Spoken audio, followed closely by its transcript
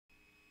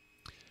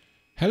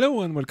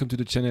Hello and welcome to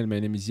the channel. My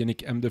name is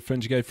Yannick. I'm the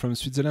French guy from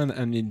Switzerland,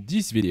 and in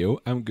this video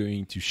I'm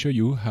going to show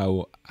you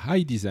how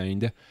I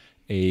designed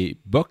a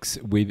box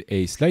with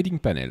a sliding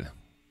panel.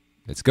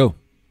 Let's go.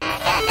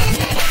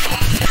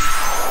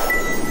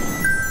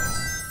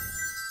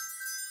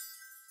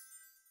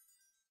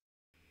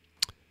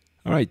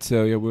 Alright,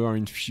 so here we are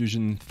in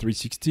Fusion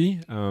 360.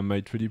 My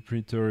 3D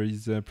printer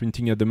is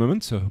printing at the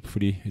moment, so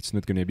hopefully it's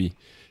not going to be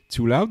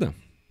too loud.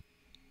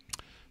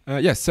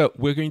 So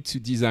we're going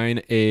to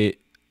design a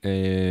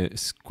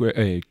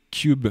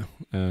cube,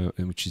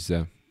 which is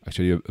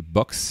actually a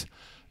box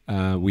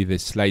with a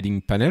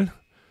sliding panel.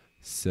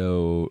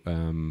 So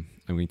I'm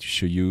going to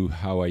show you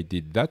how I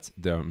did that.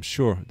 I'm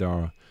sure there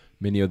are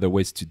many other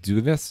ways to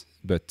do this,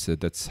 but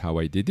that's how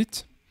I did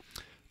it.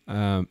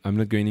 I'm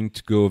not going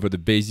to go over the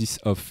basis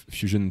of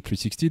Fusion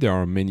 360. There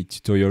are many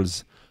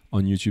tutorials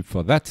on YouTube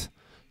for that.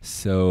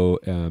 So,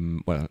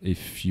 well,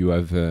 if you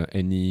have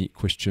any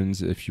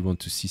questions, if you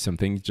want to see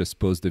something, just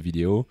pause the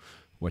video.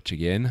 Watch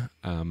again.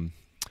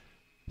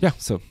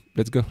 So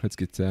let's go. Let's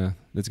get to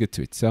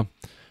it. So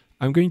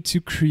I'm going to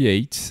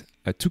create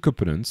two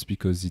components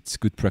because it's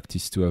good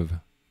practice to have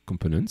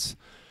components.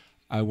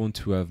 I want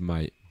to have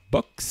my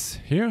box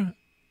here,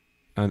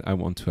 and I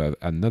want to have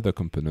another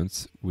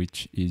component,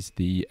 which is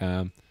the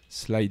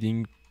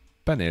sliding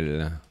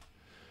panel.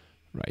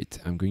 Right.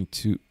 I'm going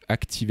to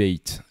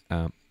activate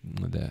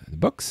the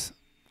box.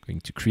 I'm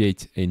going to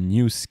create a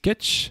new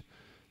sketch.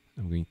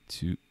 I'm going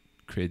to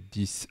create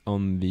this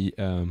on the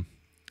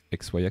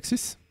XY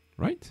axis,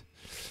 right?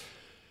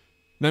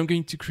 Now I'm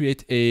going to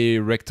create a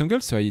rectangle,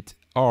 so I hit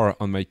R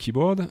on my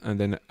keyboard, and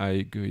then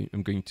I'm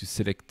going to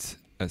select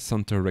a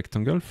center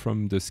rectangle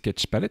from the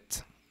sketch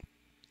palette.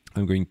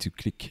 I'm going to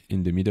click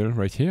in the middle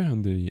right here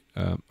on the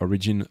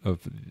origin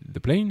of the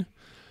plane.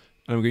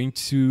 I'm going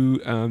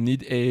to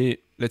need a,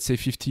 let's say,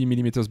 50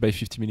 millimeters by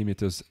 50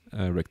 millimeters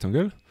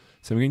rectangle.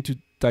 So I'm going to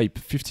type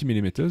 50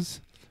 millimeters.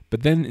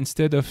 But then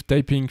instead of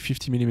typing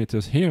 50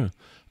 millimeters here,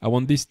 I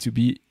want this to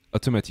be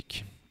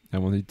automatic. I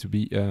want it to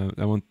be,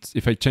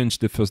 if I change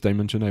the first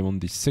dimension, I want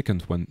the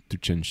second one to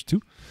change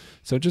too.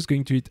 So I'm just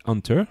going to hit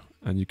enter,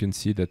 and you can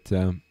see that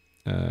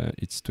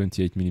it's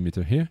 28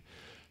 millimeter here.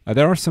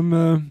 There are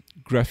some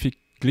graphic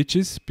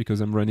glitches because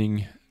I'm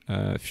running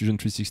Fusion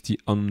 360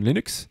 on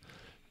Linux.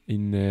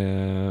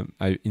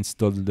 I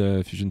installed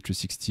Fusion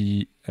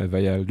 360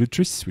 via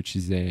Lutris, which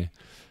is a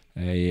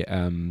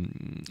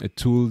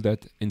tool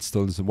that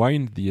installs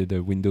Wine, the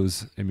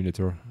Windows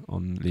emulator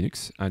on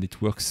Linux, and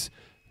it works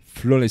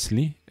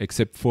flawlessly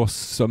except for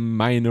some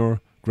minor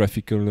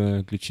graphical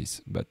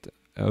glitches. But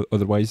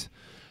otherwise,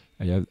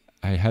 I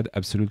had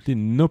absolutely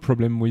no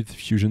problem with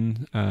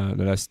Fusion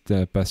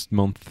the past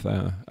month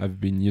I've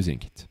been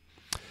using it.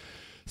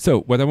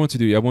 So what I want to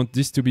do, I want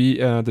this to be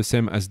the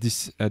same as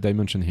this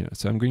dimension here.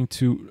 So I'm going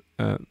to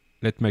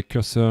let my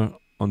cursor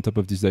on top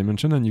of this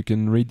dimension, and you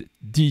can read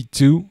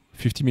D2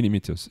 50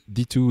 millimeters.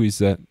 D2 is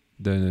the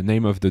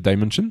name of the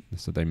dimension,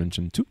 so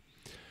dimension 2.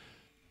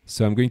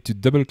 So I'm going to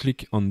double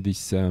click on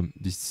this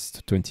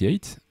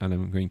 28, and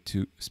I'm going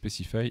to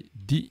specify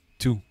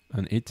D2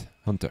 and hit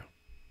enter.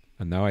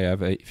 And now I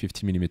have a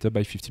 50 millimeter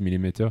by 50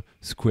 millimeter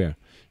square.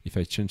 If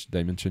I change the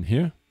dimension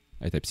here,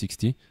 I type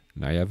 60,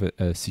 and I have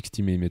a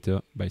 60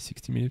 millimeter by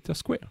 60 millimeter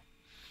square.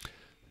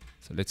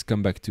 So let's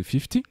come back to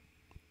 50.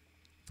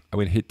 I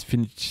will hit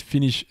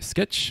finish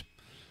sketch.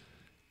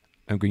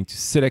 I'm going to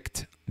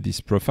select this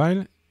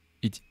profile,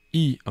 hit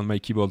E on my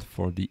keyboard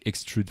for the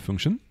extrude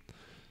function.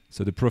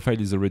 So the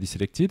profile is already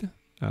selected.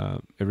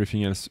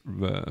 Everything else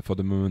for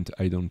the moment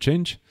I don't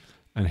change.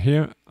 And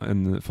here,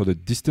 and for the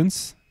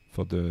distance,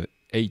 for the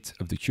 8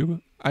 of the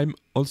cube, I'm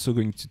also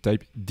going to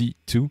type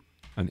D2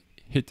 and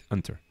hit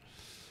enter.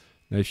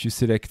 Now if you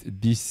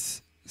select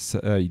this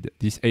side,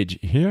 this edge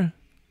here,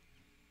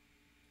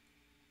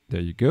 there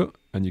you go,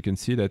 and you can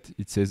see that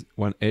it says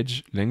one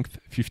edge length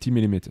 50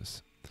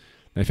 millimeters.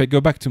 Now if I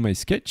go back to my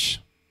sketch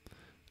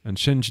and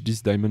change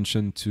this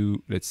dimension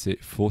to, let's say,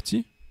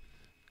 40,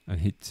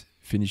 and hit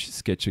finish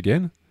sketch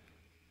again,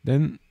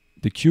 then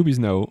the cube is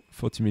now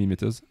 40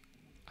 millimeters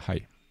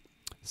high.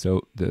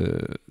 So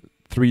the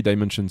 3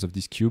 dimensions of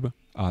this cube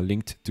are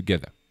linked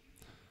together.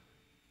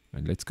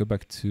 And let's go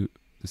back to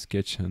the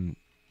sketch and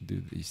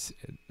do this,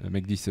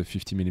 make this a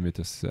 50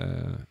 millimeters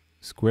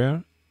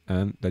square,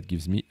 and that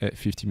gives me a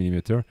 50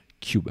 millimeter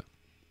cube.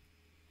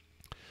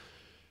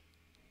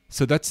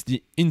 So that's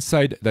the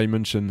inside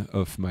dimension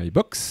of my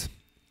box.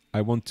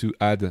 I want to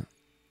add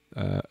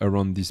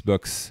around this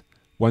box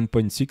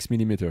 1.6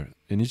 millimeter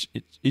in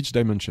each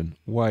dimension.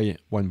 Why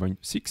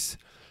 1.6?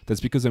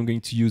 That's because I'm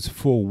going to use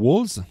 4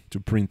 walls to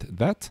print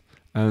that,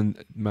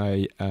 and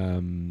my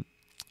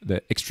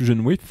the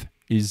extrusion width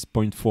is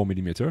 0.4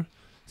 millimeter.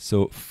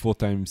 So 4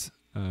 times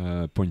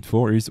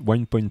 0.4 is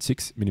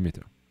 1.6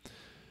 millimeter.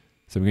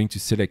 So I'm going to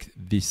select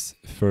this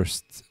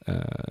first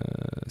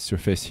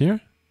surface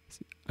here.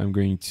 I'm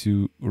going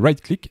to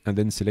right click and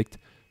then select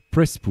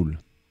press pull.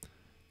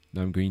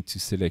 Now I'm going to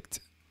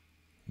select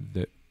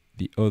the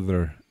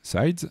other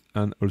sides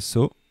and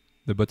also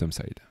the bottom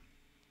side.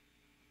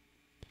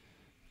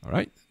 All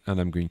right, and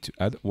I'm going to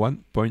add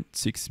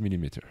 1.6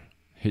 millimeter.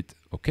 Hit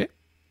OK.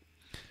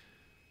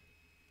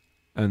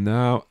 And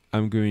now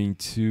I'm going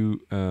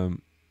to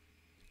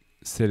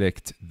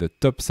select the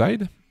top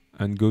side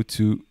and go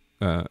to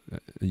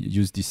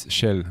use this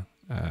shell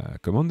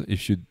command.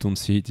 If you don't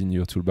see it in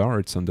your toolbar,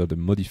 it's under the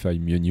modify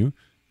menu,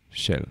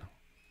 shell.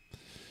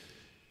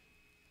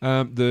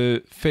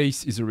 The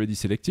face is already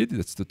selected.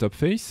 That's the top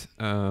face.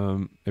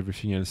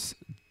 Everything else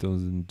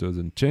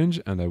doesn't change,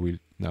 and I will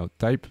now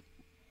type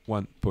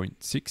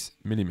 1.6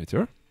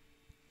 millimeter.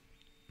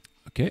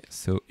 Okay,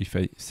 so if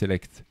I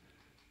select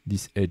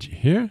this edge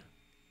here,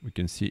 we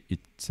can see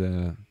it's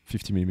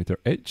 50 millimeter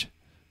edge,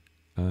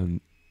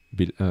 and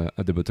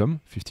at the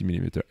bottom 50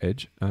 millimeter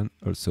edge, and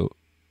also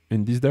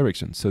in this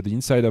direction. So the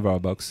inside of our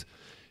box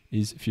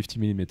is 50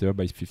 millimeter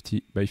by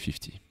 50 by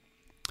 50.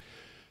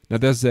 Now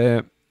there's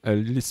a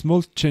little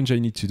small change I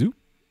need to do.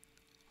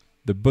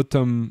 The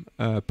bottom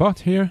part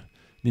here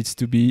needs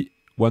to be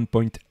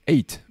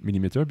 1.8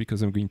 millimeter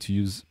because I'm going to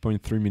use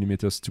 0.3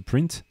 millimeters to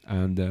print,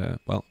 and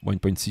well,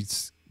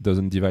 1.6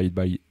 doesn't divide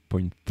by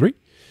 0.3,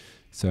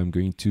 so I'm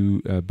going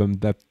to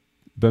bump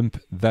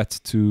that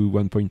to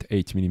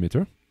 1.8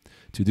 millimeter.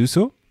 To do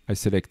so, I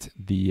select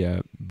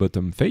the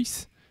bottom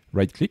face,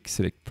 right click,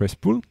 select press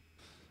pull,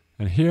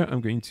 and here I'm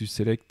going to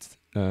select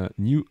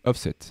new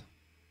offset.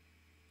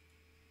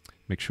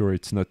 Make sure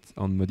it's not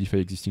on modify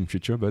existing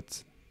feature,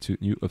 but to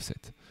new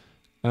offset.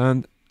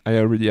 And I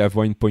already have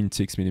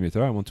 1.6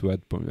 millimeter. I want to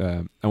add.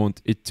 I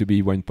want it to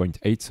be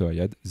 1.8, so I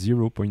add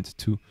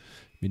 0.2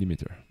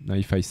 millimeter. Now,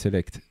 if I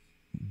select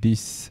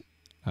this,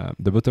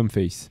 the bottom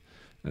face,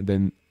 and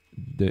then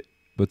the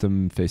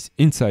bottom face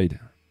inside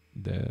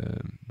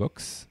the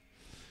box,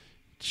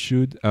 it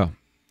should. Oh,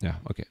 yeah.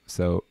 Okay.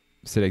 So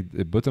select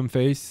the bottom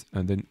face,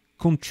 and then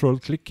Control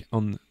click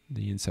on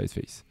the inside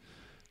face,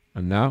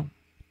 and now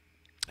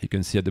you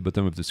can see at the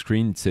bottom of the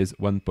screen it says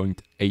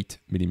 1.8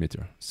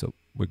 millimeter. So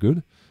we're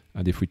good.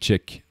 And if we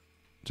check,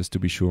 just to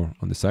be sure,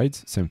 on the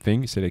sides, same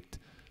thing, select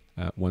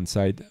one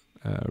side,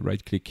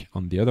 right click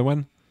on the other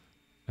one,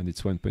 and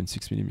it's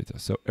 1.6 millimeter.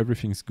 So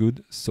everything's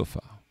good so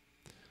far.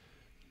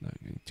 Now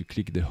I'm going to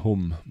click the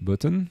home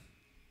button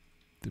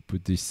to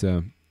put this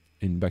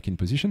back in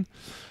position.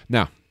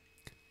 Now,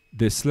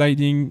 the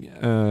sliding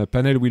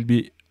panel will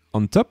be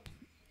on top,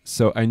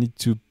 so I need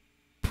to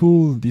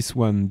pull this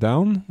one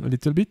down a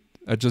little bit.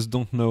 I just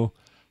don't know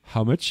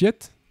how much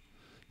yet.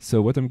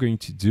 So what I'm going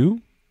to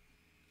do,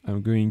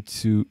 I'm going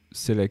to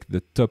select the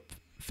top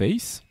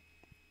face,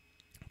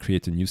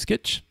 create a new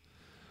sketch.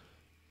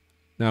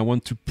 Now I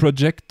want to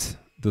project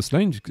those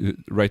lines.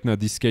 Right now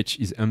this sketch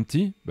is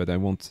empty, but I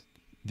want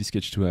this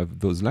sketch to have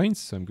those lines.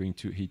 So I'm going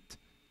to hit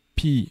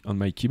P on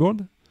my keyboard,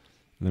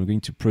 and I'm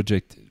going to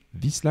project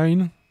this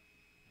line,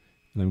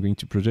 and I'm going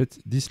to project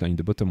this line,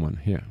 the bottom one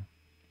here.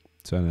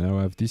 So I now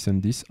have this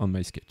and this on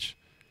my sketch.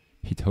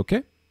 Hit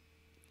OK.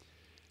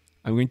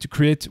 I'm going to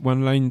create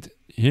one line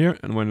here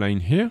and one line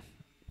here.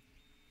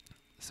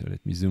 So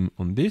let me zoom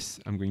on this.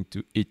 I'm going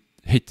to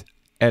hit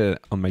L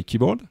on my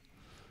keyboard,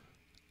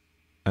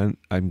 and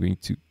I'm going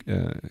to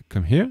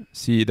come here.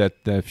 See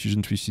that the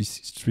Fusion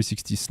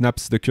 360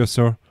 snaps the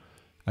cursor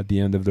at the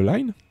end of the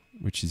line,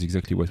 which is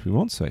exactly what we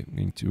want. So I'm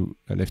going to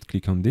left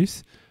click on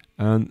this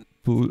and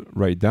pull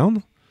right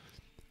down.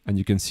 And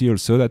you can see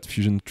also that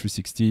Fusion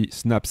 360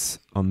 snaps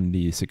on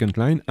the second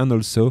line and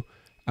also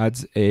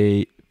adds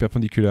a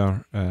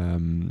perpendicular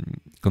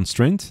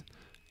constraint.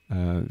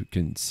 You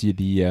can see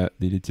the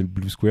little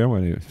blue square.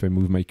 Well, if I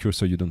move my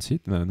cursor, you don't see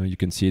it. Now you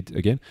can see it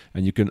again.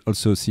 And you can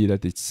also see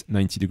that it's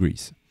 90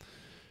 degrees.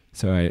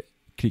 So I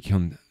click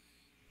on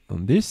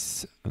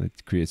this, and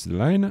it creates the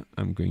line.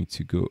 I'm going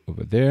to go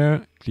over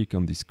there, click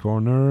on this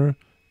corner,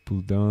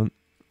 pull down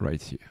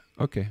right here.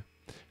 Okay,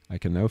 I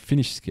can now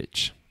finish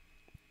sketch.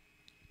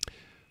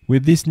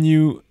 With this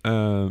new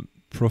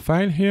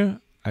profile here,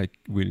 I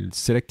will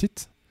select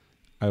it.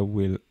 I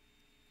will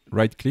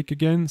right click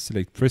again,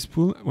 select press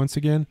pull once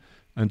again,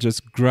 and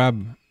just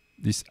grab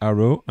this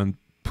arrow and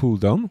pull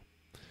down.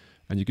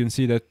 And you can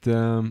see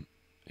that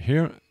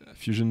here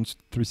Fusion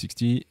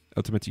 360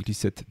 automatically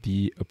set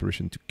the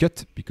operation to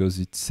cut because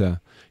it's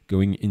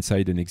going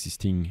inside an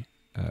existing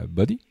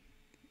body.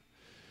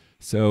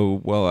 So,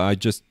 well, I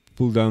just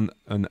pull down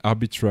an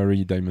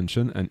arbitrary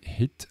dimension and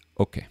hit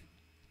OK.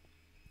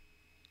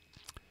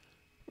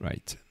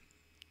 Right.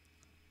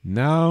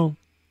 Now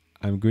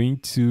I'm going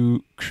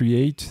to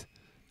create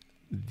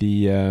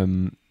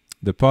the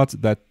part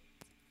that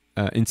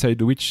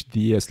inside which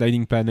the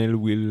sliding panel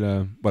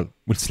will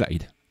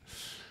slide.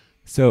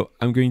 So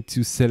I'm going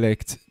to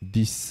select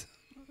this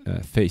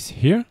face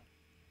here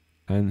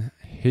and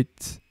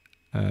hit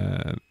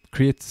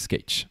create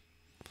sketch.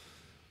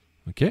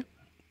 Okay.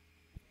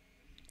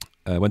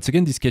 Once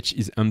again, this sketch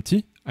is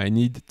empty. I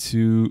need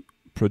to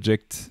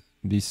project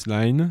this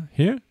line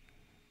here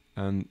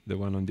and the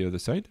one on the other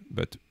side,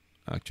 but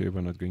actually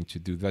we're not going to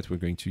do that. We're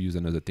going to use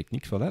another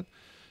technique for that.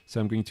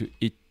 So I'm going to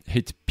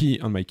hit P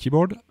on my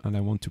keyboard, and I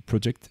want to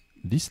project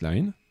this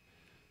line.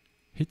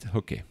 Hit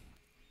OK.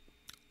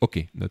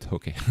 OK, not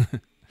OK.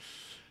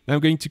 Now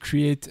I'm going to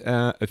create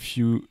a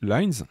few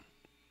lines.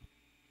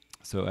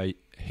 So I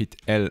hit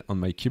L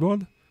on my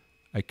keyboard.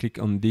 I click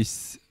on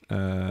this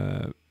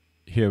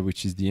here,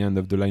 which is the end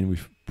of the line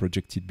we've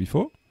projected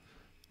before.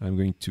 I'm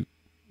going to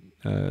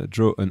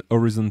draw an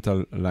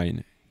horizontal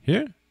line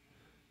here.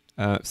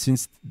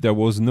 Since there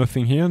was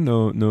nothing here,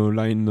 no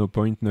line, no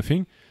point,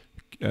 nothing,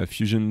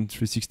 Fusion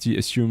 360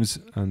 assumes,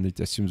 and it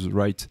assumes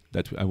right,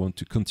 that I want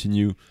to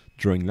continue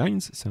drawing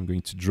lines. So I'm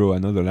going to draw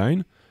another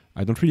line.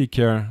 I don't really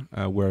care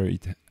where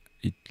it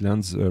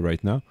lands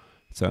right now.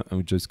 So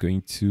I'm just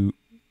going to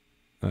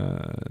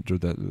draw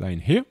that line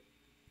here.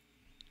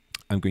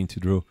 I'm going to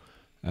draw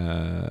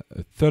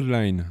a third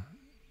line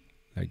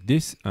like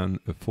this and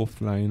a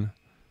fourth line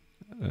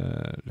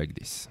like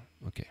this.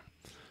 Okay.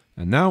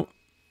 And now,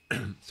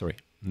 sorry,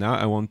 now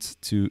I want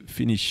to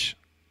finish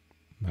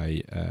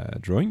my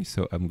drawing.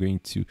 So I'm going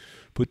to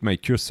put my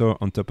cursor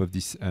on top of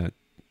this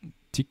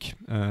tick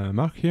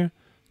mark here.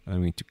 I'm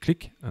going to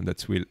click, and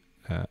that will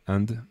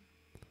end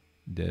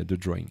the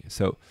drawing.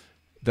 So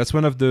that's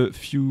one of the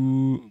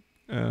few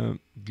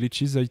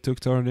glitches I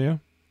talked earlier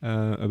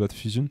about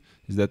Fusion,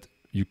 is that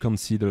you can't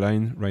see the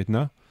line right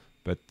now,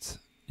 but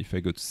if I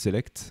go to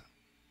select,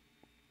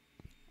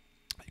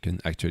 you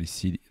can actually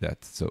see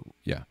that. So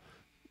yeah,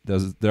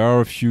 there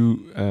are a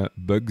few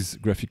bugs,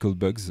 graphical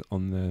bugs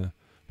on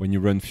when you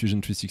run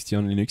Fusion 360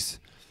 on Linux,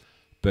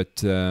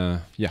 but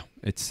yeah,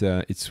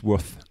 it's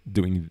worth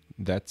doing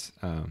that,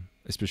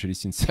 especially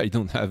since I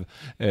don't have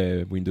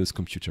a Windows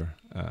computer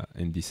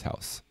in this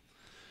house.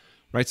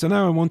 Right, so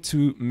now I want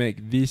to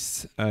make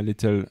this a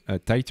little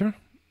tighter.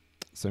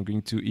 So I'm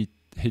going to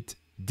hit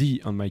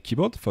D on my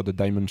keyboard for the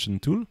dimension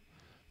tool.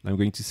 I'm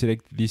going to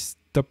select this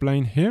top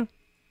line here.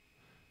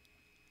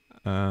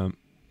 Oh,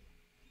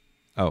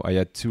 I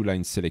had two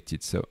lines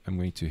selected, so I'm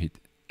going to hit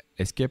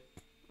Escape,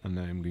 and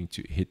I'm going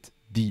to hit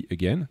D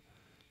again.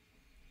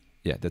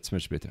 Yeah, that's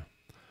much better.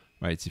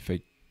 Right, if I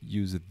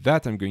use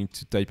that, I'm going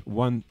to type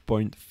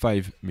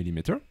 1.5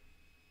 millimeter.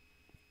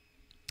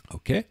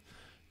 Okay,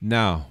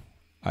 now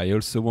I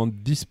also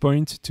want this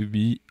point to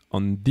be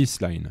on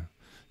this line.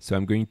 So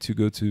I'm going to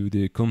go to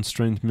the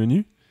constraint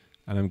menu,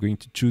 and I'm going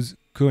to choose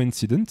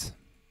coincident.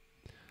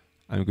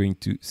 I'm going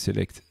to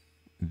select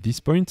this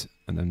point,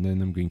 and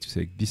then I'm going to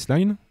select this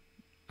line,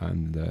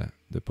 and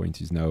the point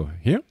is now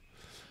here.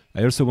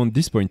 I also want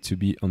this point to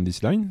be on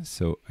this line,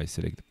 so I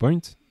select the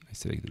point, I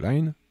select the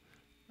line,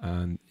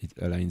 and it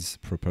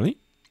aligns properly.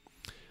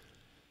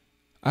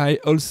 I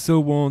also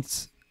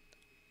want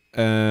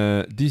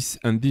this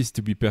and this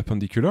to be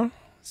perpendicular,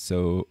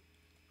 so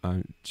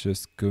I'm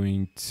just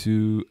going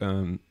to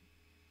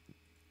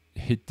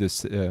hit the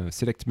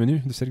select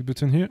menu, the select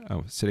button here.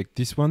 I'll select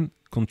this one,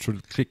 control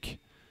click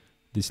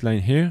this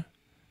line here,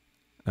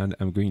 and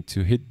I'm going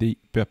to hit the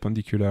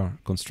perpendicular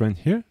constraint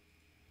here,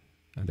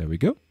 and there we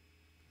go.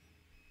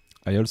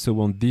 I also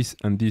want this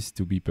and this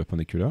to be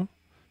perpendicular,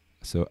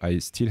 so I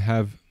still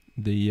have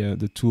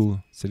the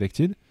tool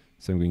selected,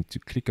 so I'm going to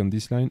click on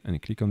this line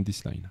and click on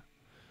this line.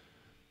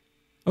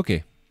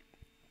 Okay,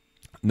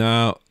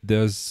 now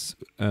there's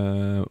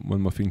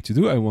one more thing to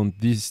do. I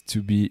want this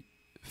to be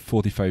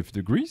 45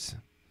 degrees.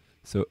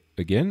 So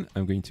again,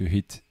 I'm going to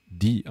hit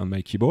D on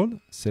my keyboard,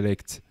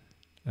 select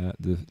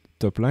the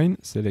top line,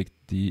 select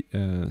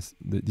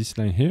this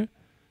line here,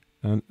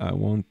 and I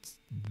want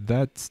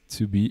that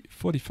to be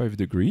 45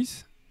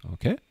 degrees.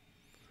 Okay.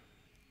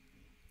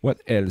 What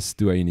else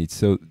do I need?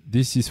 So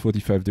this is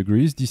 45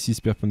 degrees, this is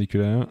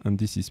perpendicular, and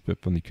this is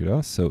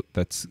perpendicular. So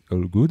that's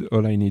all good.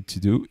 All I need to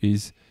do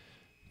is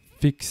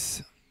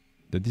fix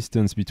the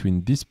distance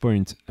between this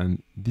point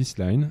and this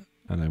line,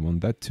 and I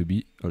want that to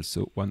be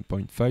also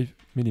 1.5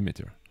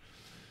 millimeter.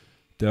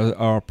 There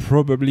are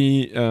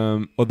probably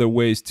other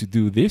ways to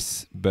do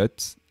this,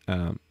 but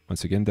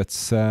once again,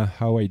 that's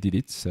how I did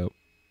it. So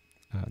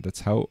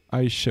that's how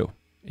I show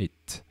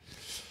it.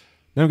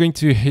 Now I'm going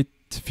to hit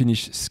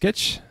Finish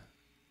Sketch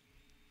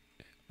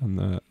on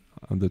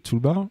the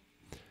toolbar,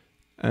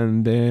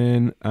 and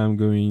then I'm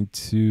going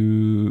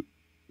to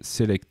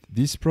select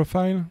this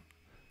profile,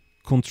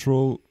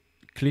 Control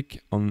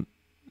click on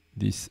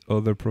this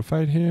other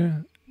profile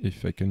here,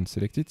 if I can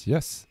select it.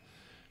 Yes.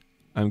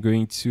 I'm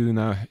going to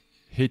now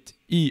hit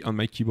E on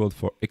my keyboard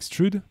for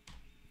extrude.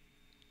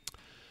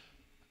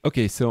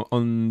 Okay, so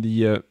on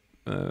the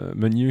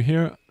menu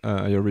here,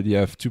 I already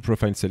have two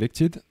profiles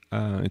selected.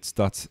 It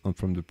starts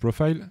from the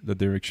profile, the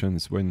direction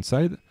is one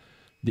side.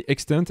 The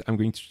extent, I'm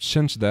going to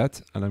change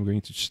that, and I'm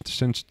going to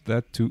change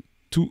that to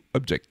 2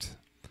 object.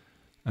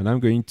 And I'm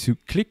going to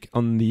click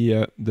on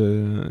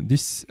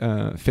this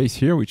face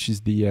here, which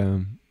is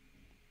the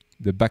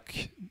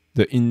back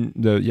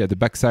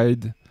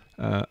side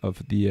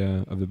of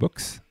the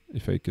box.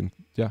 If I can,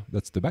 yeah,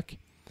 that's the back.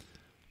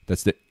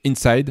 That's the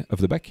inside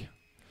of the back.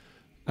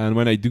 And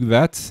when I do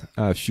that,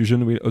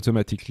 Fusion will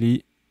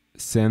automatically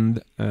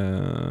send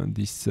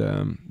this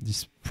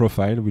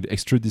profile, will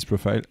extrude this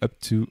profile up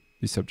to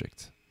this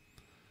object.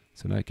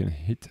 So now I can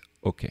hit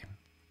OK.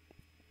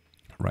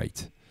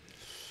 Right.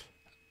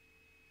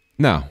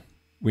 Now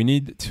we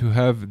need to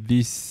have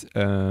this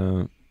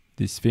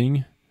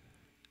thing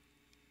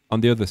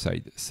on the other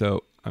side.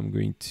 So I'm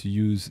going to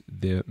use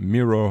the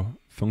mirror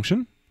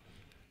function.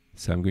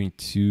 So I'm going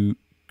to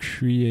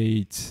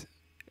create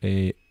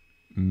a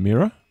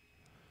mirror.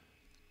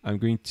 I'm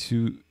going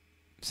to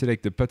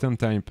select the pattern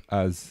type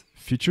as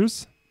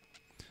features.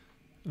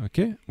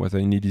 Okay, what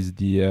I need is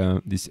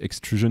the this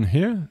extrusion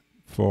here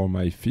for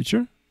my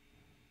feature.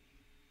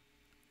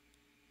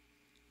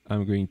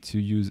 I'm going to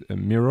use a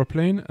mirror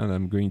plane, and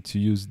I'm going to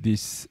use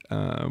this,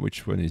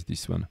 which one is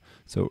this one?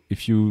 So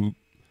if you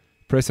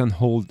press and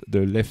hold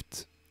the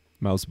left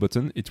mouse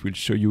button, it will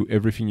show you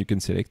everything you can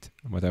select.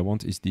 What I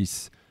want is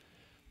this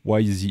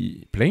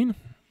YZ plane.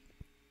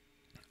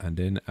 And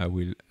then I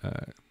will,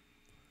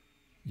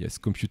 yes,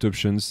 compute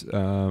options.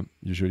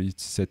 Usually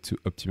it's set to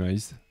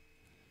optimize.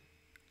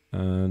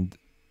 And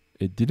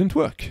it didn't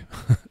work.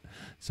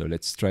 So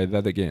let's try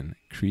that again.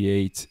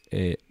 Create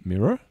a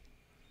mirror.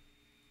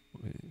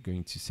 We're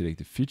going to select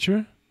the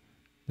feature.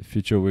 The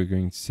feature we're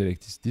going to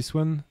select is this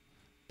one.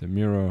 The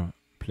mirror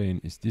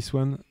plane is this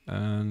one.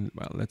 And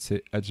well, let's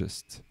say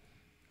adjust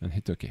and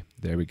hit OK.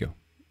 There we go.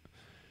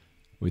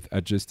 With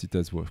adjust, it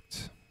has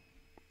worked.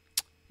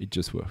 It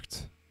just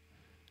worked.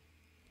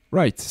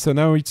 Right, so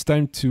now it's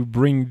time to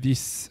bring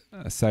this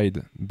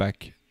side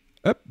back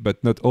up,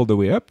 but not all the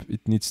way up.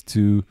 It needs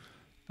to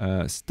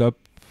stop,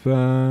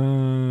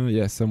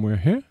 yeah, somewhere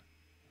here.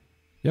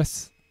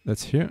 Yes,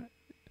 that's here.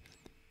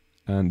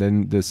 And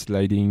then the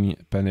sliding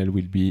panel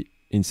will be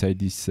inside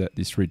this,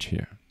 this ridge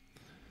here.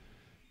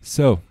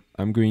 So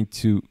I'm going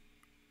to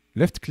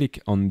left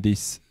click on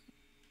this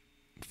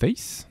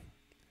face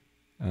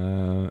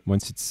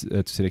once it's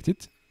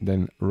selected,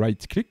 then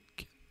right click.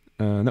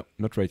 No,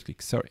 not right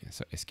click, sorry,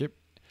 so escape.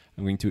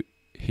 I'm going to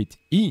hit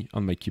E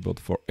on my keyboard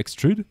for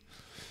extrude.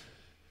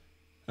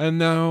 And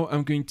now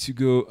I'm going to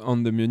go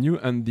on the menu,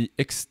 and the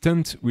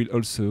extent will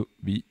also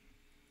be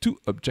to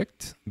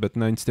object. But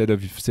now instead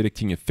of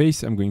selecting a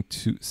face, I'm going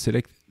to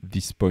select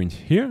this point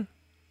here.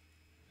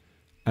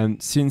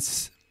 And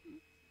since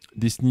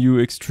this new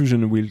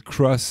extrusion will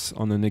cross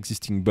on an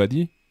existing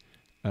body,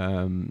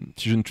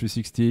 Fusion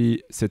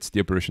 360 sets the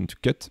operation to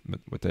cut,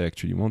 but what I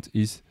actually want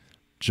is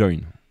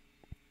join.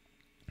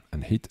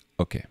 And hit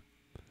OK.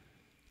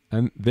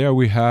 And there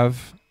we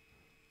have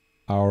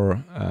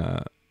our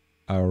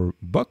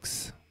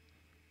box.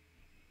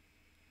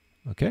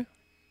 Okay.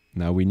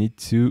 Now we need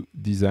to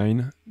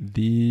design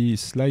the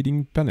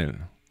sliding panel.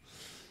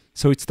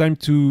 So it's time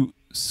to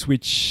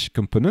switch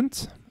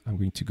component. I'm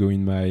going to go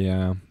in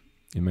my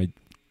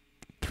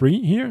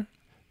tree here.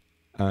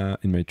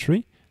 In my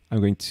tree, I'm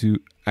going to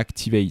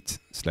activate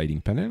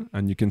sliding panel,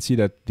 and you can see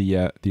that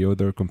the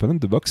other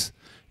component, the box,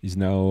 is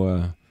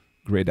now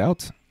grayed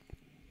out.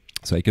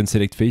 So I can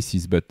select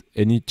faces, but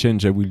any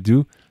change I will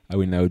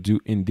now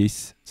do in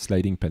this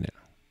sliding panel.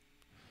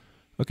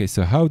 Okay,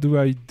 so how do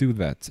I do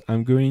that?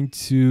 I'm going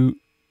to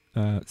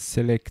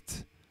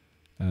select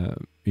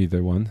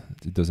either one.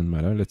 It doesn't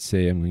matter. Let's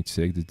say I'm going to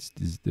select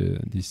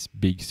this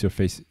big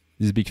surface,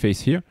 this big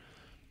face here,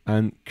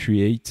 and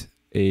create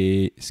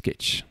a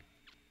sketch.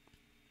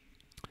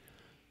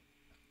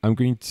 I'm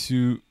going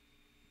to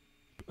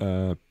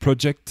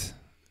project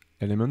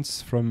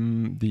elements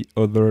from the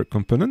other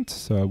component.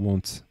 So I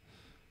want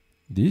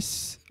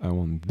this, I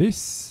want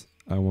this,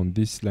 I want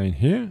this line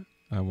here,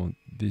 I want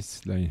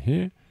this line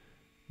here,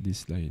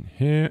 this line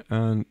here,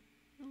 and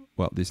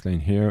well, this line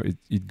here,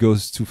 it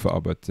goes too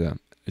far, but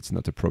it's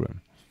not a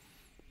problem.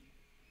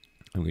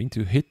 I'm going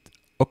to hit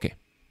OK.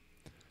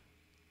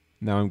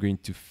 Now I'm going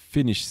to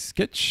finish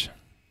sketch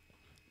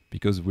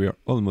because we're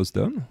almost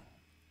done.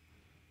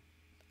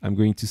 I'm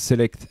going to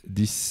select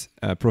this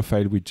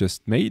profile we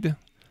just made,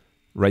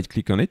 right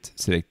click on it,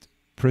 select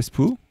press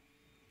pull,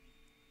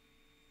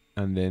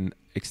 and then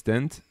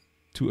extend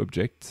to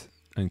object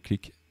and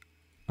click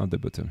on the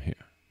bottom here.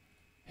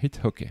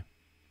 Hit OK.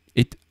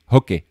 Hit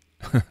OK.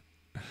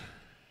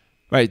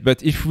 Right,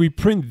 but if we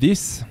print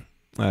this,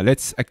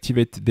 let's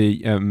activate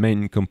the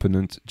main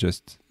component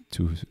just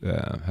to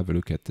have a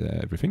look at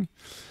everything.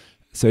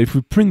 So if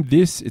we print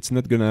this, it's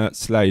not gonna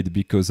slide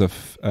because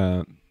of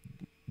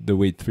the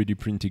way 3D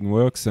printing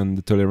works and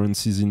the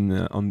tolerances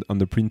on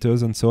the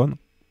printers and so on.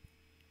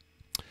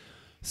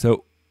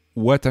 So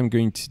what I'm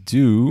going to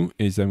do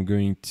is I'm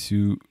going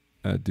to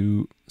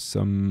do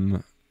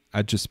some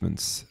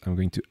adjustments. I'm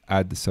going to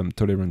add some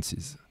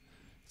tolerances.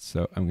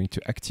 So I'm going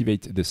to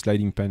activate the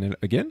sliding panel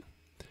again.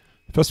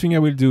 First thing I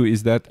will do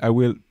is that I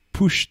will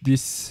push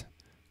this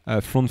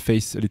front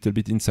face a little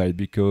bit inside,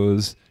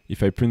 because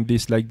if I print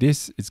this like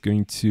this, it's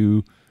going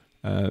to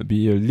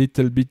be a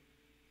little bit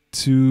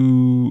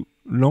too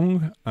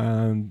long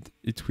and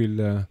it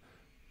will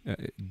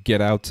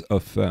get out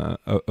of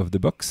the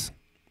box.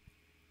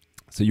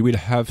 So you will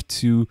have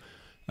to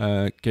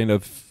kind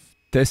of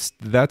test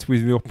that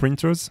with your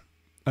printers.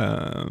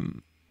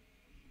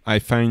 I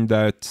find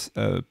that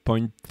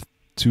 0.2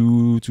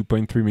 to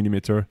 0.3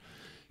 millimeter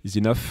is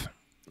enough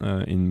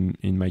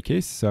in my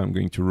case. So I'm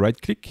going to right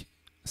click,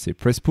 say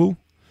press pull,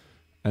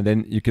 and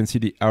then you can see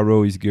the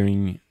arrow is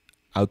going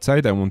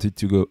outside. I want it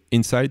to go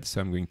inside,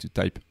 so I'm going to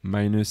type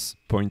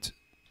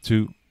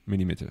 -0.2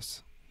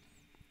 millimeters.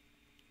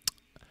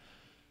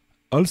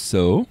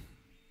 Also,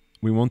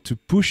 we want to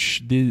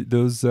push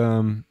those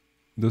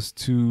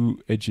two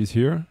edges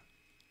here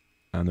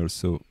and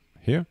also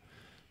here.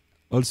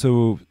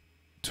 Also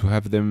to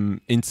have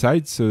them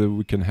inside so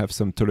we can have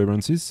some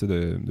tolerances so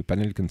the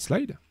panel can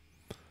slide.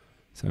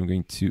 So I'm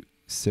going to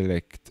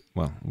select,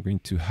 well, I'm going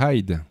to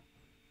hide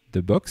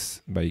the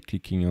box by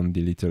clicking on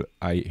the little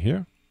eye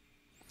here.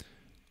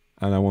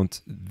 And I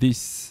want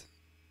this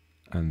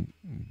and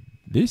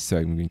this, so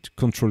I'm going to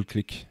control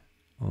click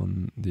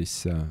on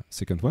this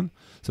second one.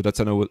 So that's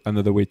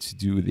another way to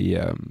do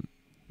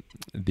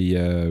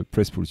the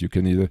press pulls. You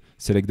can either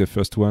select the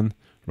first one,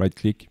 right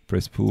click,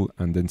 press pull,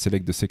 and then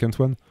select the second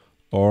one,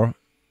 or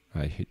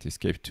I hit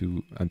escape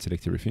to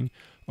unselect everything,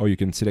 or you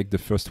can select the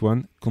first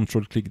one,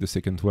 control click the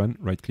second one,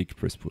 right click,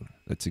 press pull.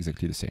 That's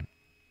exactly the same.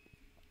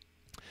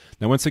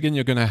 Now once again,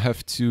 you're gonna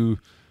have to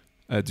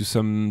do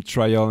some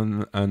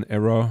trial and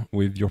error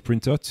with your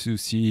printer to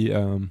see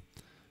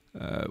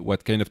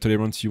what kind of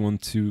tolerance you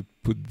want to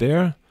put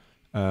there.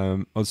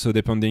 Also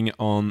depending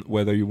on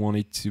whether you want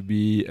it to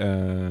be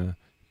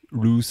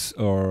loose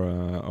or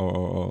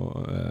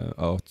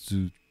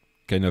to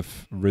kind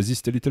of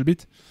resist a little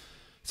bit.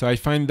 So I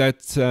find that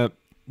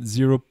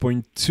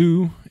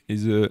 0.2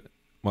 is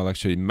well,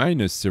 actually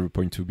minus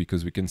 0.2,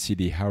 because we can see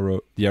the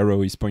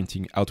arrow is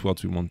pointing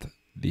outwards. We want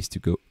this to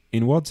go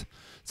inwards.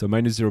 So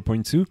minus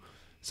 0.2.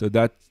 So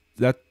that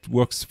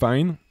works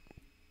fine.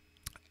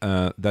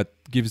 That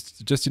gives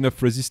just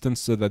enough resistance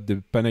so that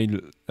the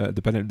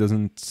panel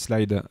doesn't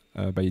slide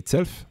by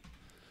itself,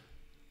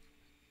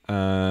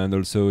 and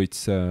also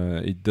it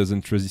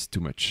doesn't resist too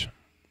much.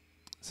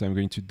 So I'm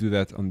going to do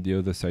that on the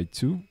other side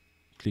too.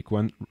 Click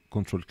one,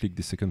 control click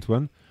the second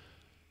one,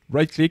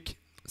 right click,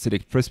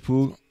 select press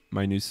pull,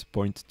 minus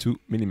 0.2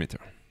 millimeter.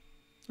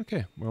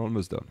 Okay, we're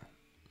almost done.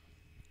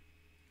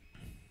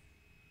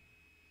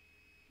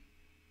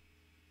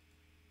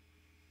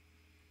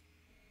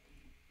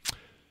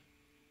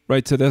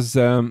 Right, so there's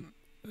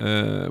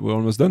we're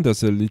almost done.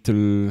 There's a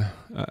little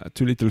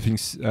two little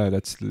things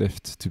that's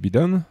left to be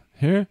done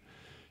here.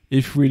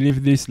 If we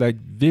leave this like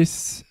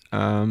this,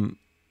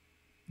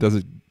 there's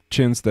a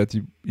chance that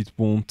it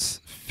won't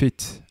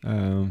fit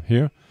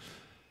here.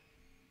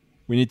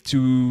 We need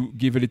to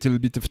give a little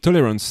bit of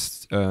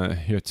tolerance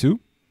here too.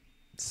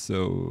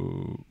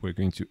 So we're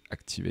going to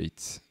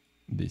activate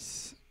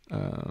this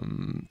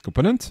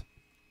component.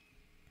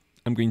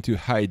 I'm going to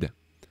hide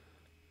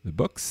the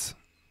box.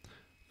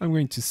 I'm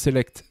going to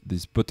select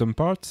this bottom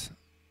part,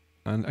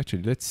 and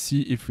actually let's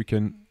see if we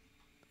can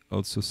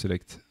also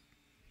select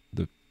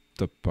the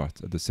top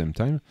part at the same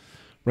time.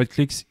 Right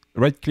click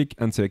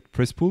and select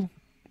press pull.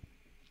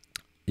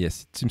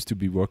 Yes, it seems to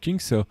be working.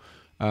 So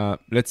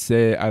let's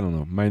say, I don't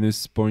know,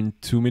 minus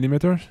 0.2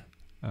 millimeter.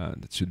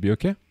 That should be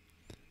okay.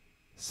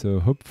 So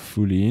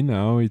hopefully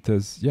now it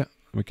has, yeah,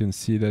 we can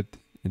see that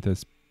it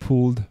has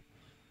pulled,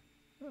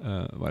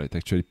 well, it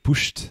actually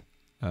pushed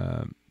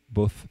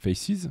both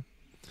faces.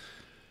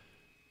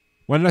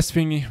 One last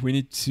thing, we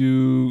need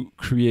to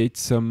create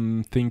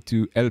something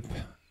to help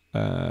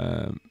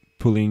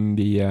pulling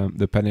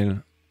the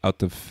panel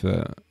out of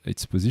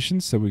its position.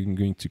 So we're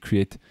going to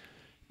create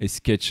a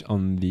sketch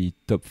on the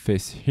top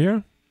face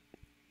here.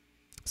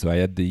 So I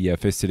had the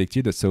face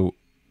selected. So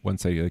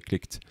once I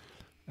clicked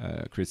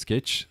create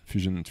sketch,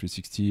 Fusion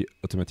 360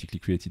 automatically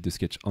created the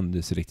sketch on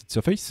the selected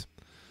surface.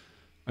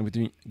 I'm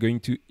going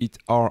to hit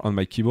R on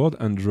my keyboard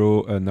and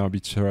draw an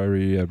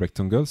arbitrary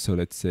rectangle. So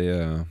let's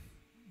say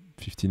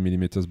 15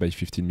 millimeters by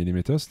 15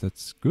 millimeters.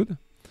 That's good.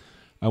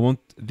 I want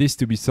this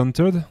to be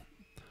centered.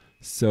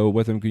 So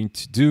what I'm going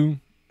to do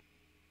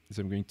is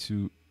I'm going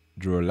to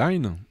draw a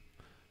line.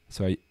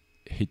 So I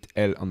hit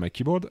L on my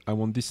keyboard. I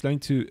want this line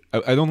to,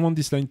 I don't want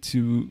this line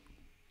to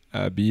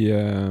be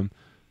a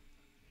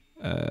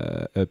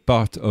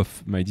part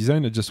of my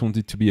design. I just want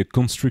it to be a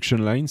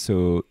construction line.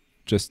 So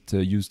just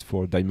used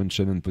for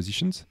dimension and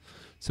positions.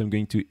 So I'm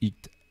going to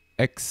hit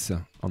X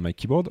on my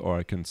keyboard, or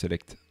I can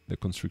select the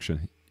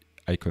construction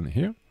icon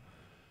here.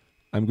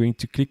 I'm going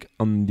to click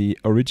on the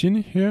origin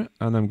here,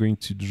 and I'm going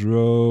to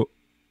draw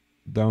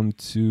down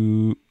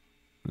to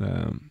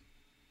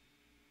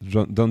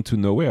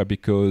nowhere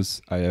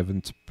because I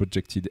haven't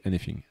projected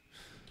anything.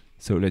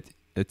 So let's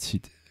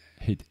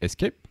hit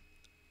escape.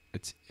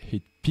 Let's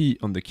hit P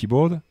on the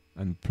keyboard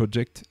and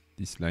project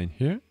this line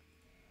here.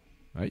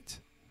 Right.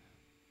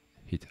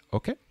 Hit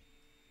OK.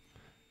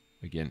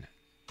 Again,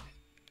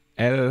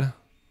 L.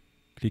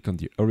 Click on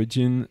the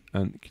origin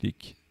and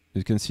click.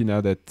 You can see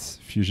now that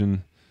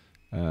Fusion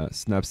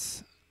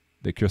snaps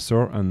the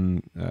cursor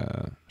and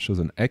shows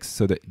an X.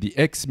 So the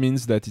X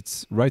means that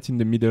it's right in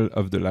the middle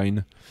of the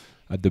line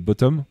at the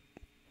bottom.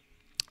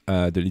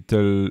 The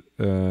little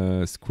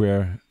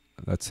square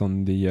that's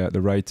on the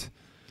right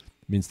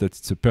means that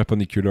it's a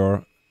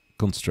perpendicular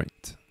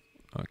constraint.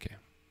 Okay.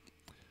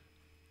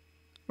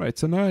 Right,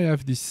 so now I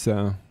have this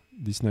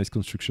this nice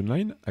construction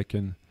line. I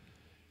can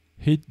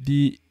hit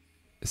the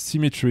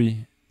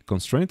symmetry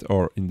constraint,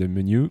 or in the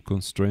menu,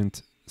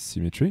 constraint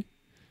symmetry.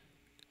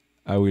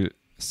 I will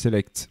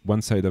select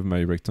one side of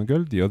my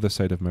rectangle, the other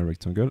side of my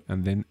rectangle,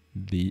 and then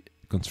the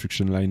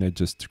construction line I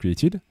just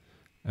created,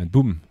 and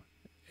boom,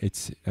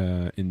 it's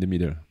in the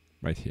middle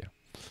right here.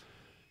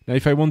 Now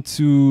if I want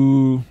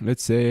to,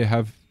 let's say,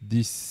 have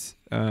this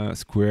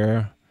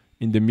square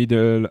in the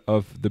middle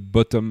of the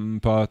bottom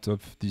part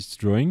of this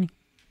drawing,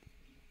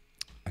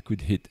 I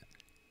could hit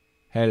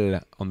L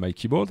on my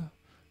keyboard,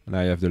 and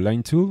I have the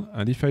line tool,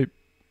 and if I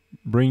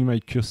bring my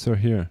cursor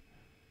here,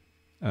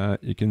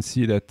 you can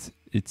see that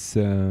it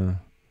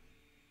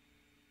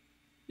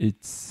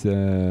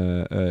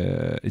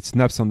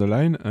snaps on the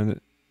line, and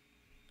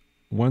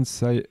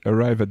once I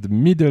arrive at the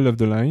middle of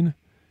the line,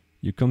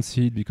 you can't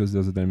see it because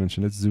there's a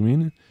dimension. Let's zoom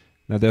in.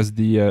 Now there's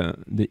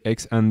the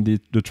X and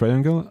the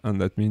triangle,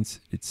 and that means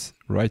it's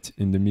right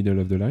in the middle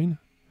of the line.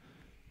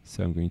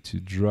 So I'm going to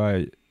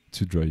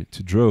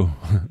draw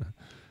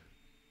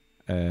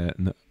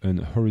an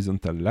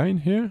horizontal line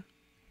here.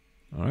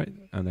 All right,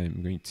 and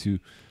I'm going to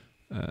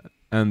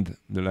end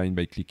the line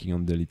by clicking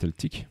on the little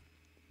tick.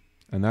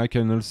 And I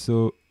can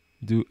also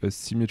do a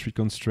symmetry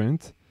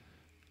constraint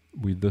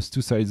with those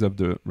two sides of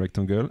the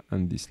rectangle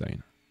and this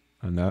line.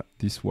 And now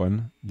this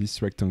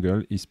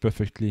rectangle is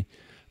perfectly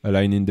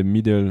aligned in the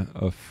middle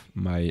of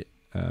my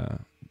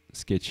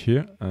sketch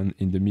here and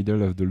in the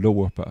middle of the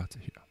lower part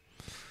here.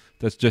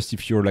 That's just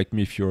if you're like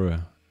me, if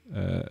you're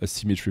a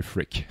symmetry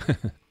freak.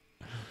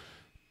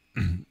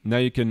 Now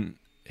you can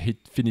hit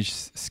finish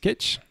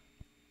sketch.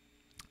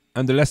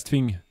 And the last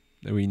thing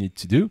that we need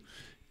to do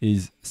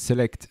is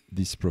select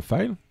this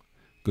profile,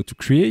 go to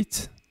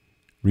create,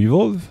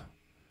 revolve.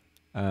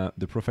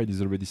 The profile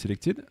is already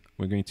selected.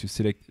 We're going to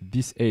select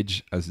this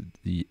edge as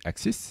the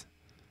axis,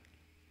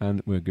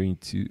 and we're going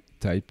to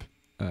type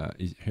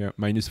here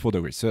 -4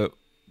 degrees. So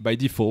by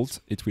default,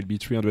 it will be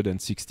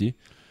 360.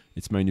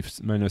 It's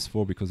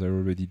 -4 because I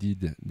already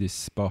did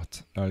this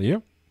part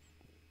earlier.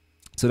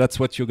 So that's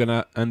what you're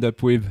gonna end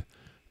up with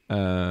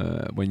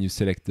when you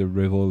select the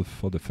revolve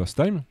for the first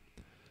time.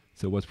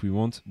 So what we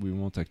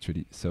want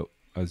actually, so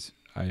as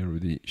I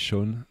already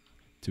shown,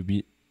 to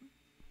be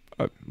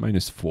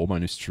 -4,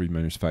 -3,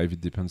 -5,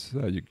 it depends.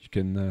 You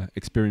can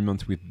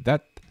experiment with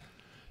that.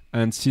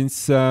 And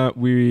since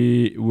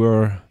we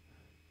were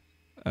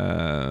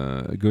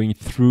going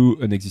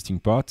through an existing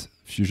part,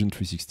 Fusion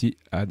 360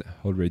 had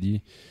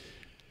already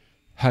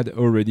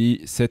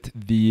set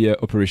the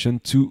operation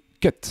to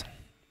cut.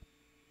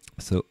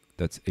 So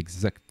that's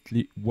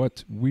exactly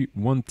what we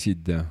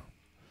wanted.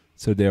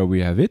 So there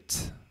we have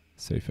it.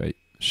 So if I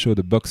show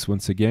the box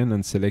once again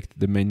and select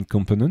the main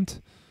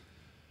component,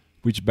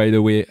 which by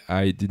the way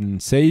I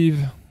didn't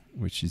save,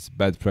 which is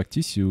bad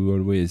practice. You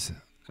always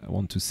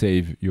want to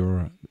save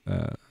your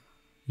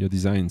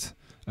designs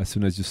as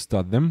soon as you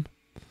start them.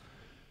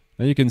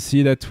 Now you can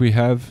see that we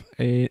have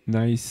a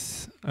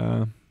nice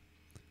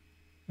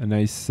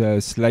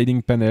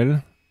sliding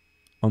panel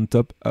on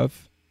top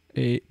of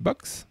a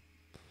box.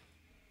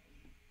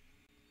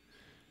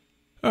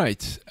 All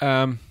right.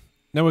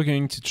 Now we're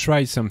going to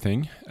try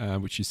something,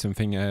 which is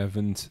something I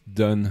haven't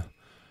done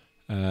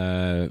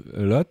a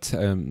lot.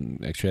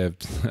 Actually,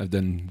 I've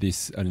done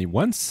this only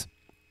once.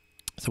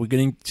 So we're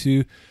going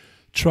to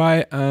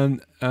try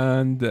and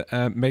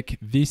make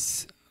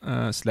this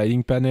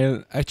sliding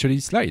panel actually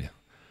slide.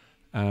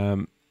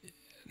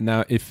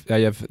 Now, if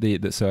I have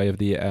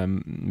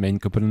the main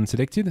component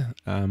selected,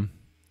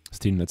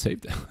 still not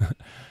saved.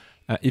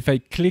 If I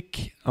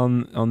click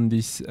on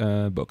this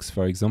box,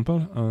 for example,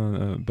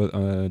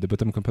 the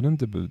bottom component,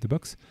 the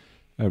box,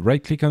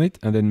 right click on it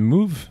and then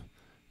move,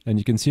 and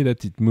you can see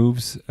that it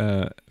moves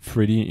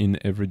freely in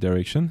every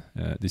direction.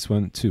 This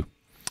one too.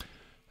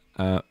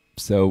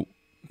 So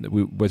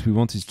what we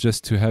want is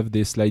just to have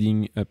the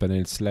sliding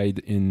panel slide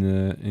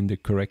in the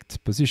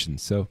correct position.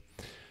 So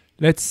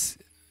let's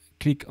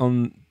click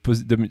on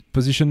the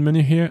position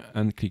menu here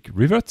and click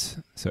revert.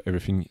 So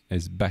everything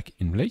is back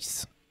in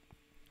place.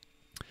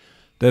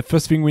 The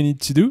first thing we need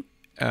to do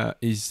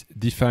is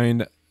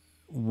define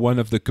one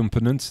of the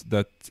components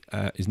that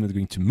is not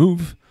going to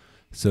move.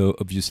 So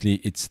obviously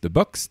it's the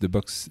box. The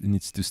box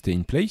needs to stay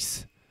in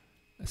place.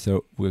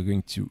 So we're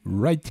going to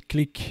right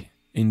click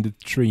in the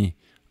tree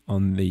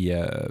on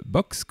the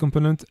box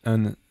component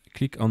and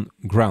click on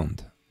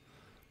ground.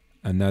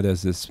 And now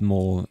there's a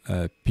small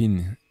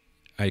pin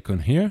icon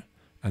here,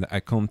 and I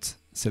can't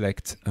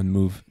select and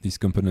move this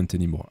component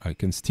anymore. I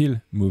can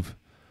still move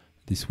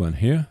this one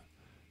here.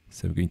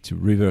 So I'm going to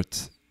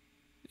revert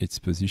its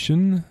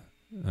position.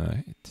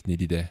 It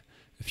needed a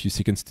few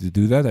seconds to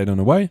do that. I don't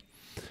know why.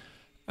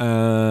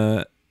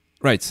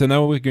 Right, so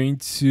now we're going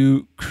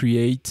to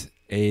create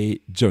a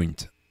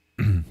joint.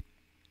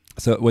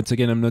 So once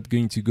again, I'm not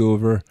going to go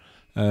over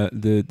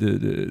the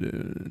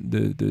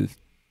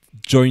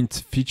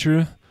joint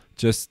feature.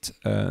 Just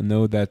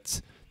know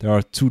that there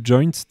are two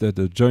joints,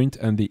 the joint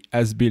and the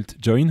as-built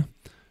join.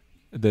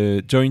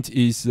 The joint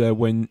is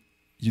when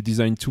you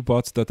design two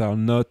parts that are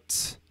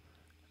not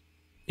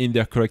in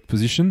their correct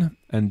position,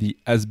 and the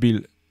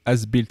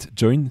as-built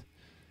join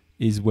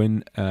is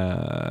when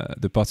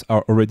the parts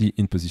are already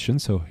in position.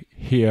 So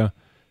here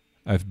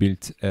I've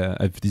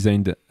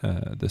designed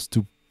those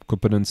two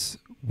components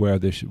where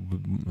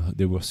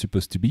they were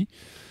supposed to be.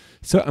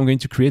 So I'm going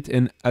to create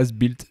an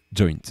as-built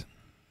joint.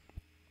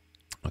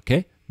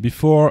 Okay,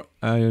 before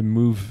I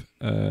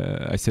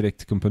I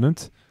select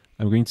component,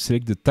 I'm going to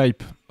select the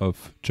type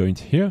of joint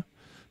here.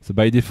 So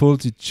by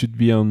default, it should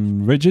be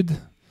on rigid,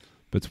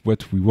 but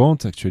what we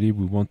want, actually,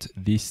 we want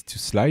this to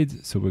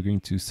slide. So we're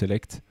going to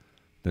select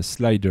the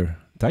slider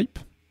type.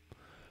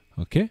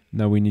 Okay,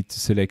 now we need to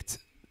select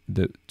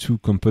the two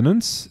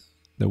components,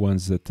 the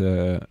ones that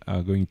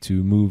are going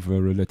to move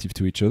relative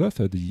to each other.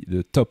 So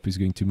the top is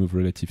going to move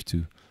relative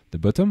to the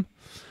bottom.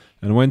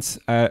 And once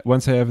I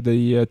have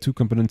the two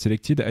components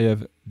selected, I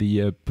have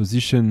the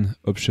position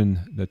option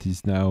that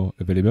is now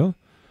available.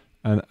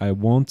 And I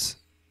want,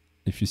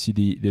 if you see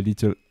the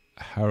little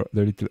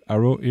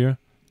arrow here,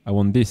 I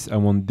want this. I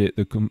want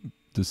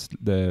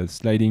the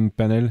sliding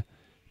panel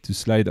to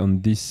slide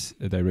on this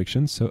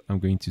direction. So I'm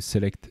going to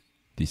select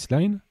this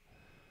line.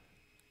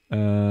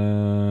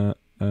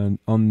 And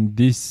on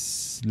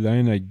this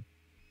line, I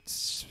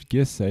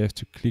guess I have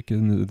to click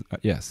another,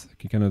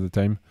 click another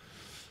time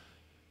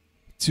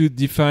to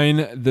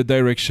define the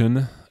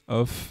direction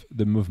of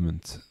the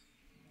movement.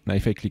 Now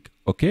if I click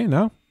OK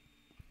now,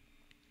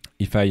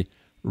 if I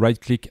right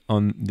click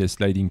on the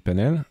sliding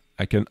panel,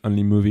 I can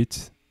only move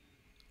it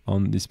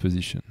on this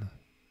position.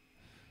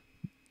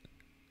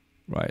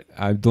 Right,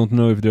 I don't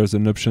know if there's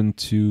an option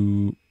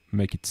to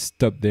make it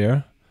stop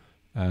there.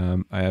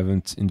 I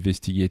haven't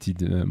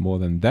investigated more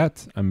than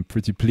that. I'm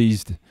pretty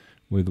pleased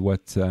with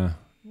what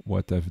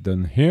I've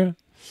done here.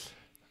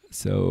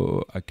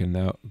 So I can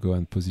now go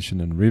and position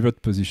and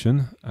revert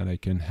position, and I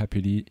can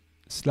happily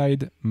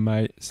slide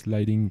my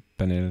sliding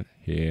panel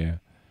here.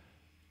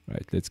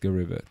 Right, let's go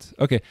revert.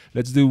 Okay,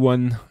 let's do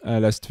one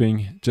last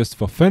thing just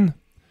for fun.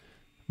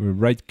 We'll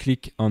right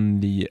click on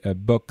the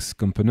box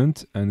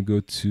component and go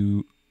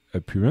to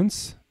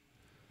appearance.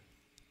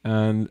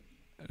 And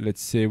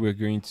let's say we're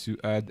going to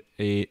add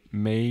a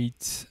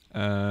mate,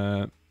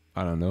 I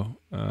don't know,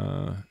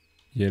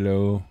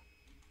 yellow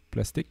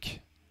plastic.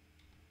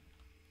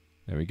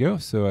 There we go.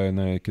 So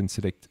now I can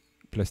select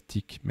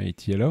plastic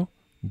mate yellow,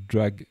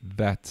 drag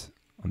that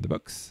on the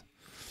box.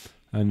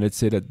 And let's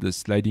say that the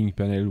sliding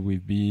panel will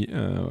be,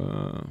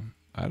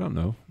 I don't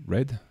know,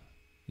 red.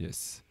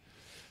 Yes.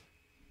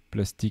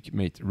 Plastic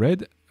mate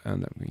red.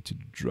 And I'm going to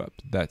drop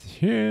that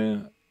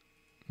here.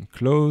 And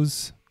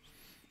close.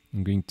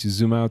 I'm going to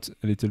zoom out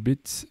a little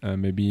bit.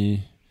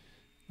 Maybe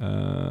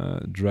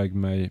drag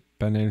my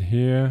panel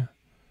here.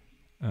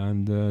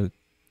 And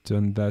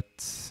turn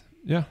that,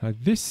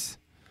 like this.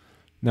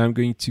 Now I'm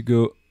going to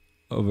go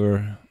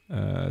over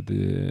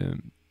the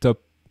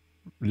top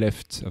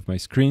left of my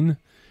screen,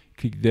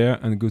 click there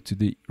and go to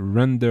the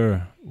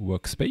render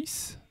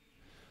workspace.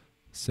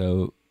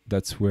 So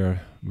that's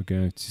where we're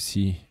going to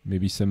see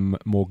maybe some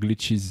more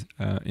glitches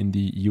in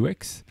the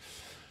UX.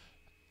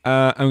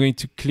 I'm going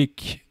to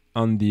click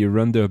on the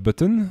render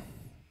button,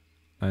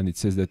 and it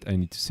says that I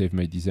need to save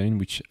my design,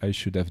 which I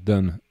should have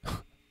done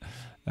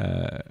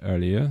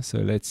earlier. So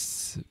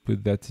let's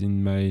put that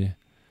in my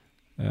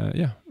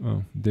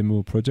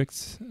demo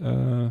projects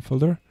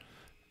folder.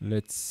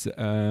 Let's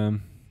call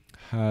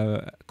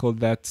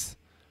that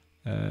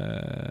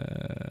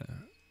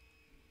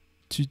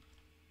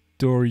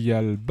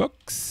tutorial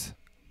box.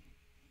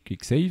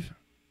 Click save.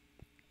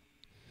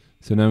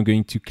 So now I'm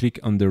going to click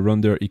on the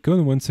render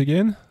icon once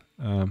again.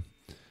 Well,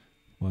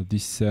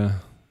 this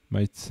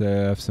might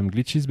have some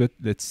glitches, but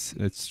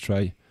let's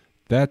try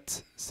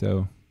that.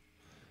 So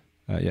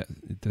it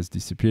has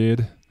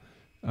disappeared.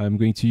 I'm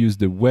going to use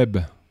the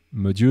web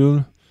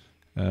module.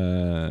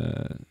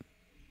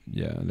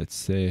 Let's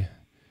say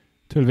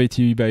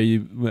 1280 by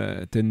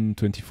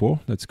 1024.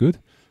 That's good.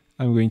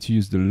 I'm going to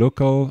use the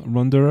local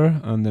renderer,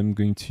 and I'm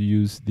going to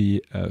use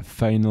the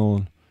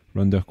final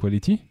render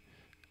quality,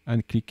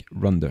 and click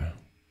render.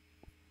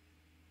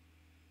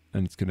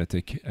 And it's gonna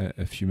take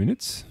a few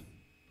minutes.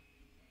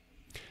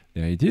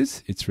 There it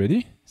is. It's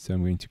ready. So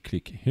I'm going to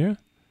click here.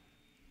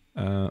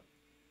 I'm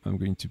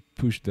going to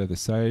push that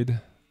aside.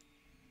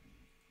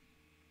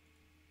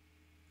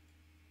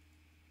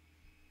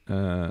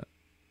 And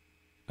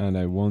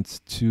I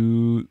want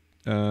to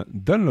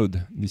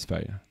download this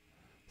file.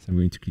 So I'm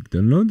going to click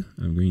download.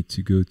 I'm going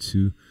to go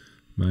to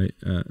my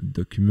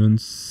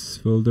documents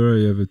folder.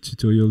 I have a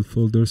tutorial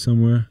folder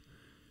somewhere.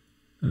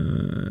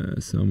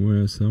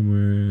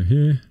 Somewhere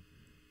here.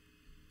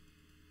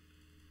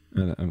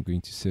 And I'm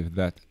going to save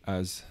that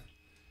as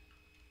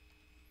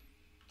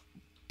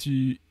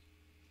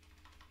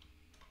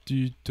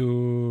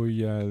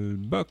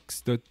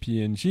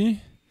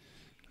tutorialbox.png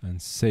and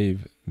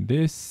save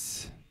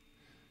this.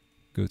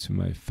 Go to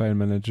my file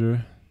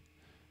manager,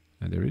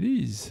 and there it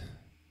is.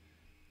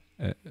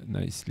 A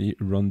nicely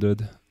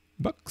rendered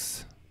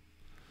box.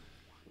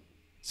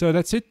 So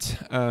that's it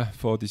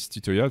for this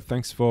tutorial.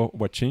 Thanks for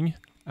watching,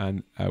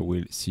 and I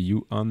will see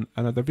you on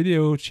another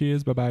video.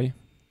 Cheers, bye bye.